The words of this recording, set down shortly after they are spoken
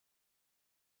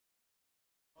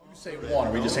Say one.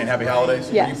 Are we just saying happy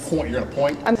holidays? Yes. You're gonna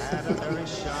point.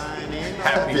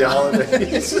 Happy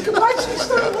holidays.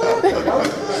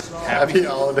 Happy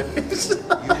holidays.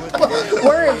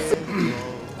 Words.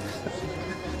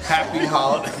 Happy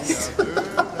holidays.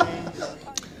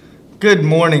 Good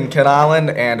morning, Kent Island,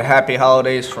 and happy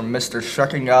holidays from Mr.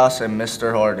 Shuckingoss and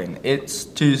Mr. Harding. It's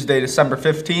Tuesday, December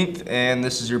 15th, and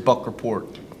this is your Buc Report.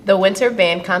 The winter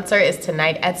band concert is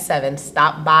tonight at 7.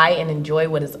 Stop by and enjoy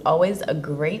what is always a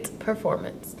great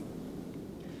performance.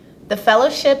 The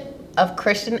Fellowship of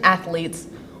Christian Athletes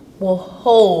will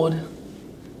hold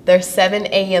their 7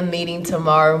 a.m. meeting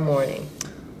tomorrow morning.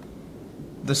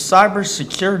 The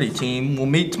cybersecurity team will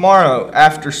meet tomorrow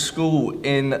after school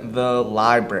in the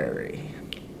library.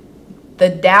 The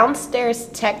downstairs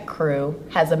tech crew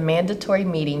has a mandatory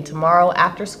meeting tomorrow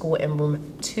after school in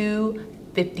room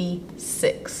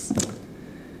 256.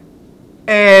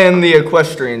 And the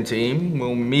equestrian team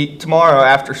will meet tomorrow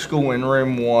after school in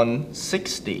room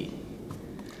 160.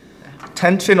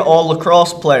 Attention all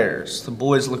lacrosse players. The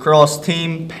boys lacrosse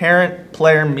team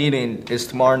parent-player meeting is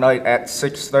tomorrow night at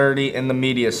 6:30 in the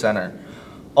media center.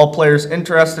 All players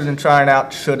interested in trying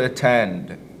out should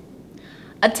attend.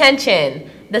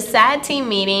 Attention! The SAD team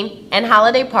meeting and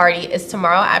holiday party is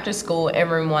tomorrow after school in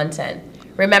room 110.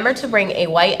 Remember to bring a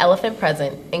white elephant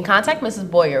present and contact Mrs.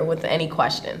 Boyer with any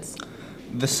questions.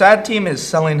 The SAD team is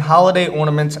selling holiday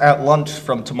ornaments at lunch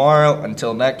from tomorrow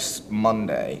until next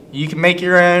Monday. You can make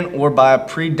your own or buy a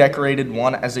pre-decorated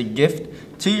one as a gift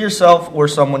to yourself or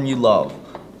someone you love.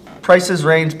 Prices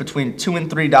range between $2 and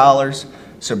 $3,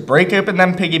 so break open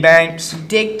them piggy banks.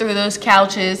 Dig through those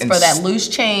couches for that loose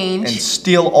change. And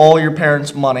steal all your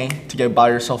parents' money to go buy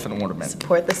yourself an ornament.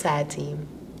 Support the SAD team.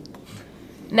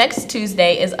 Next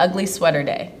Tuesday is Ugly Sweater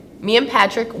Day. Me and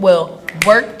Patrick will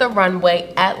work the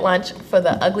runway at lunch for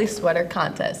the Ugly Sweater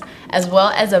contest, as well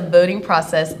as a voting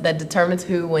process that determines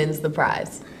who wins the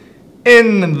prize.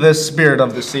 In the spirit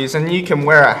of the season, you can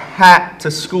wear a hat to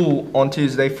school on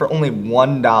Tuesday for only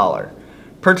 $1.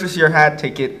 Purchase your hat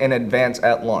ticket in advance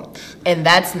at lunch. And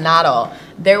that's not all.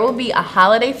 There will be a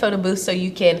holiday photo booth so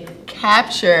you can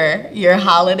capture your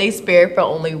holiday spirit for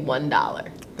only $1.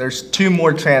 There's 2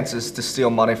 more chances to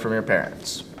steal money from your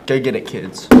parents. Go get it,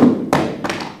 kids.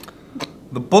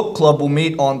 The book club will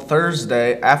meet on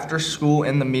Thursday after school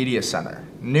in the media center.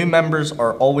 New members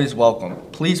are always welcome.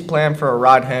 Please plan for a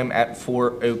ride home at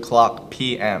 4:00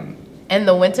 p.m. And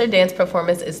the winter dance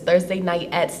performance is Thursday night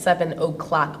at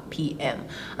 7:00 p.m.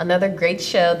 Another great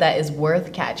show that is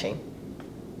worth catching.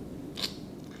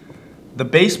 The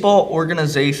baseball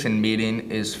organization meeting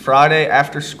is Friday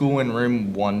after school in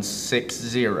room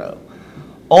 160.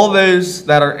 All those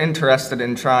that are interested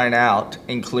in trying out,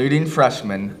 including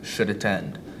freshmen, should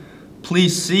attend.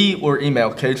 Please see or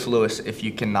email Coach Lewis if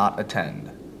you cannot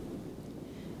attend.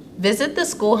 Visit the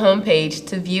school homepage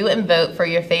to view and vote for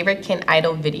your favorite Kent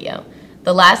Idol video.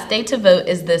 The last day to vote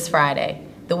is this Friday.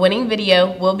 The winning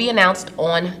video will be announced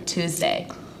on Tuesday.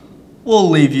 We'll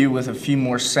leave you with a few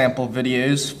more sample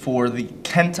videos for the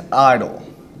Kent Idol.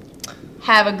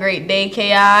 Have a great day,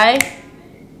 KI.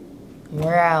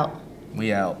 We're out.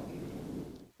 We out.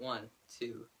 1,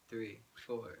 2, 3,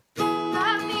 4.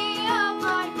 Wrap me up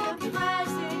like a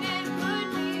present and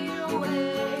put me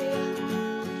away.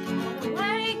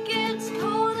 When it gets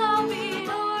cold, I'll be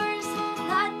yours.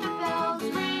 Let the bells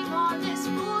ring on this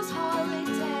fool's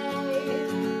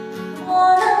holiday.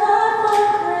 What I want for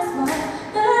Christmas,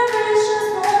 there is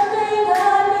just one thing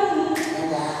I need.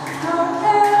 Don't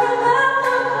care about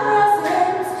the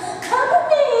presents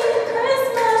underneath the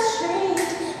Christmas tree.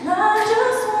 I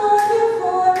just want you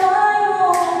for my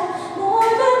own,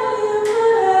 more than you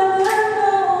could ever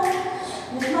know.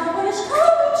 Make my wish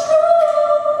come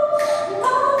true.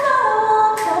 All I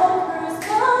want for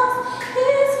Christmas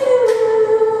is you.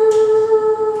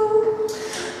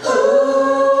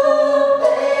 Ooh,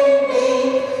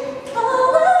 baby,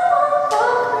 all I want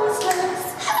for Christmas,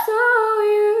 so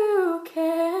you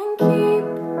can keep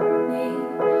me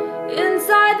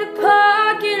inside the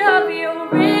pocket of your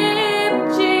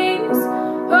ripped jeans,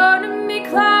 holding me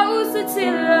closer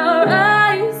till our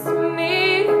eyes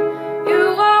meet. You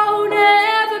won't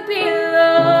ever be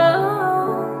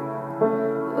alone.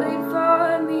 Wait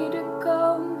for me to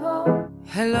come home.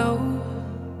 Hello,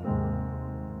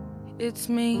 it's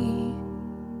me.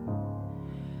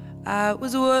 I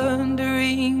was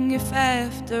wondering if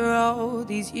after all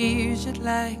these years you'd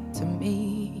like to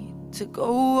meet, to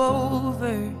go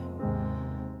over